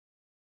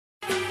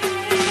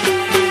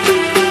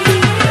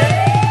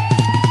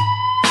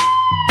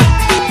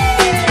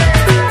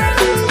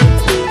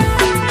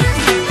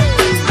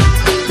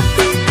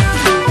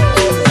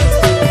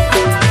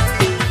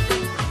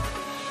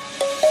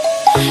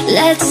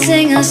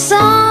sing a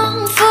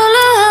song full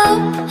of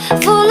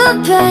hope, full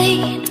of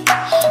pain.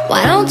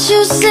 Why don't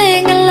you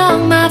sing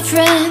along, my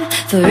friend?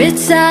 For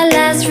it's our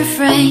last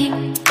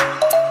refrain.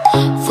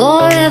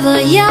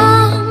 Forever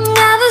young,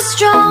 ever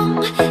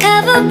strong,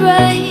 ever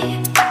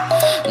brave.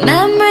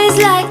 Memories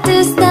like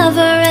this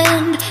never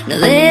end. No,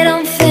 they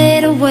don't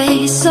fade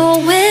away. So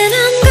when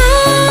I'm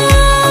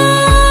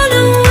gone,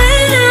 oh,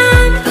 when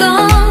I'm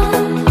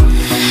gone,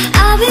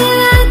 I'll be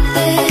right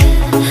there,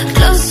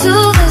 close to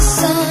the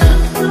sun.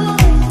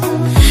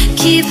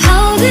 Keep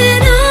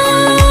holding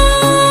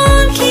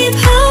on, keep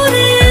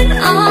holding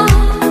on,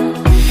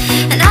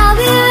 and I'll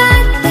be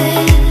right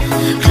there,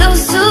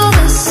 close to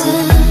the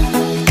sun,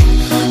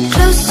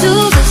 close to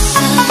the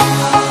sun.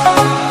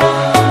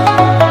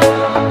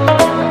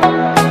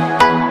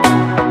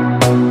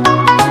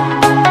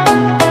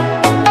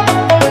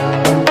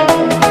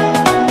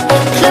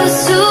 Close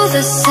to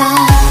the sun.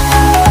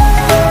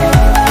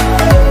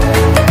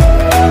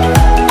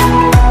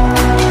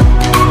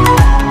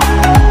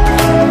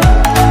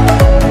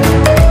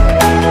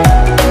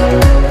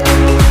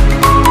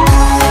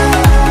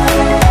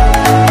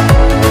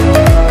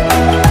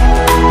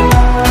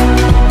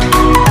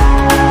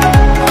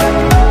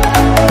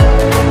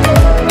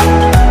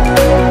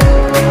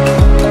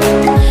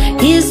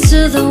 Here's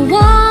to the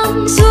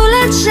ones who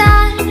let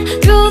shine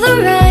through the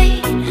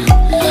rain,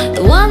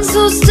 the ones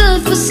who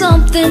stood for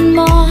something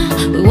more.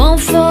 We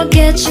won't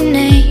forget your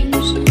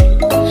names.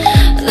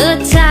 The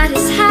tide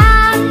is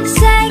high,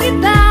 say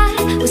goodbye,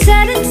 we're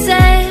setting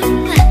sail,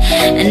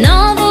 and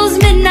all those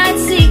midnight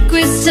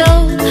secrets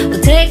told,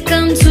 we'll take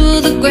them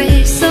to the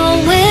grave. So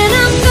when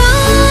I'm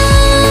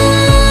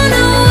gone,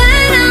 oh,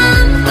 when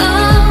I'm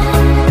gone,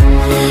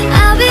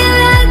 I'll be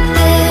right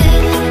there,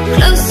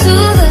 close to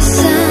the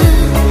sun.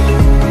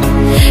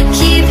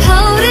 Keep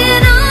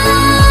holding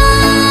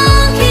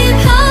on, keep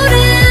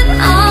holding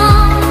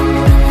on,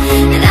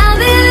 and I'll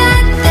be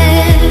right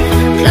there,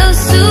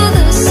 close to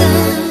the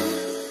sun,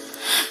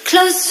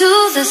 close to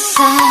the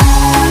sun.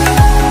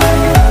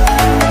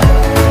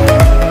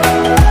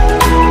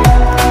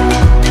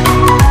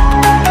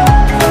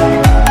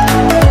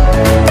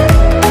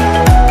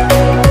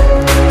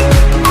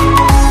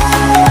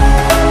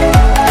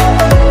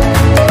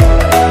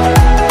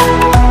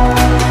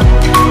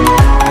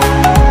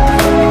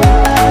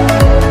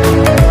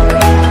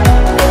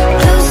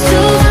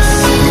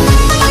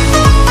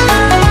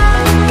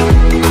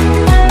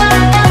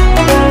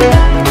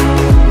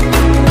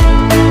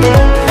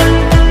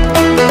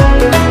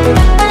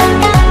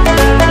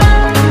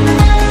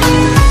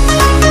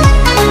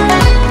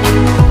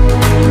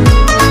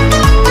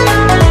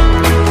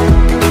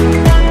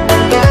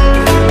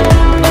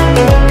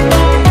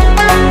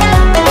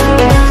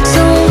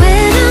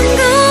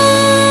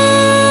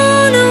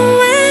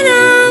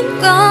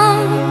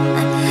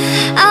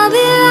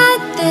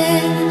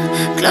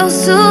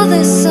 Close to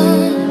the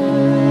sun.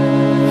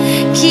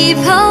 Keep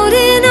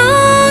holding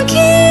on,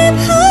 keep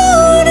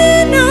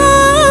holding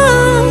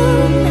on,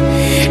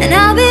 and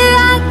I'll be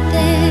right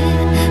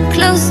there,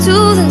 close to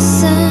the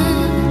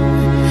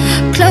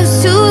sun,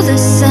 close to the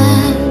sun.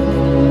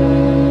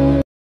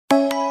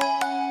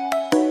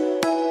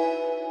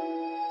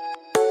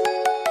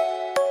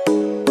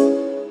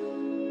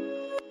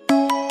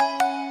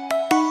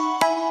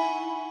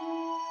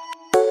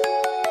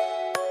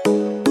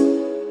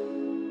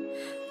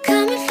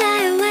 Come and fly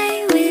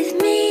away with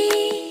me.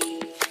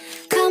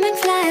 Come and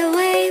fly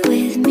away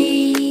with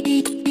me.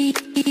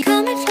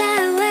 Come and fly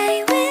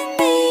away with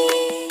me.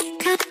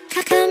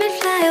 Come and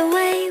fly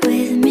away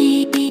with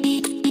me.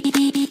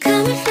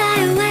 Come and fly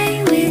away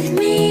with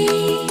me.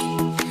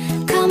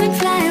 Come and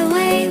fly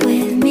away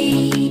with me.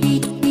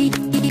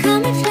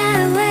 Come and fly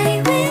away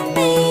with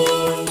me.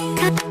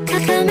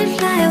 Come and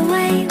fly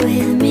away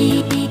with me.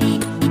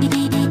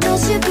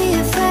 Don't you be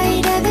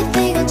afraid,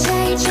 everything will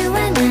change. You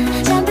and I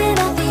jumping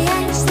off the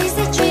edge. These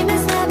the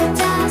dreamers never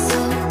die. So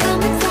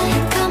come and fly,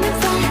 come and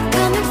fly,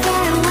 come and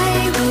fly away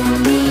with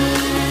me.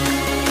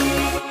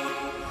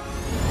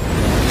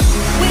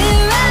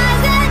 We're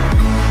rising,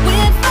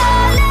 we're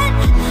falling,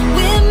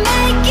 we're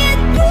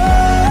making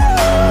through.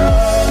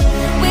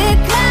 We're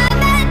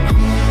climbing,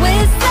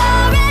 we're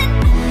soaring,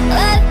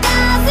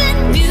 1,000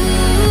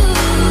 views.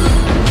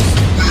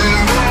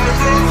 We're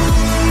rising,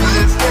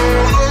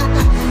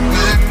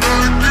 we're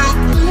falling, we're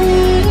making through.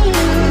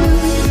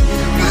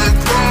 We're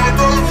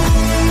climbing,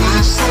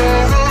 we're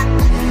soaring,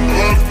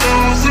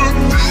 1,000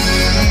 views.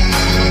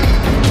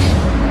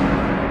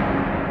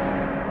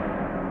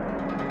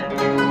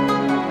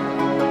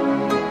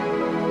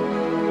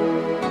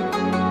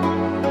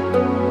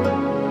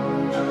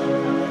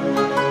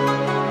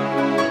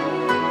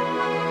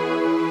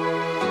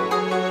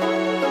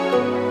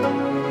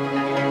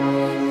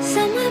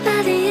 Somewhere by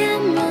the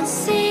emerald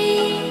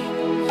sea,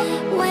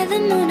 where the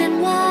moon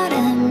and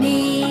water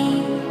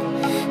meet.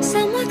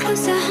 Somewhere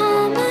close to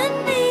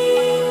harmony,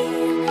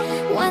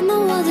 when the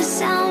world is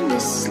sound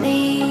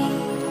asleep.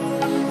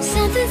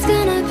 Something's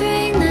gonna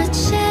bring the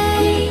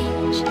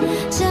change.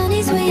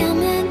 Journeys we are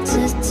meant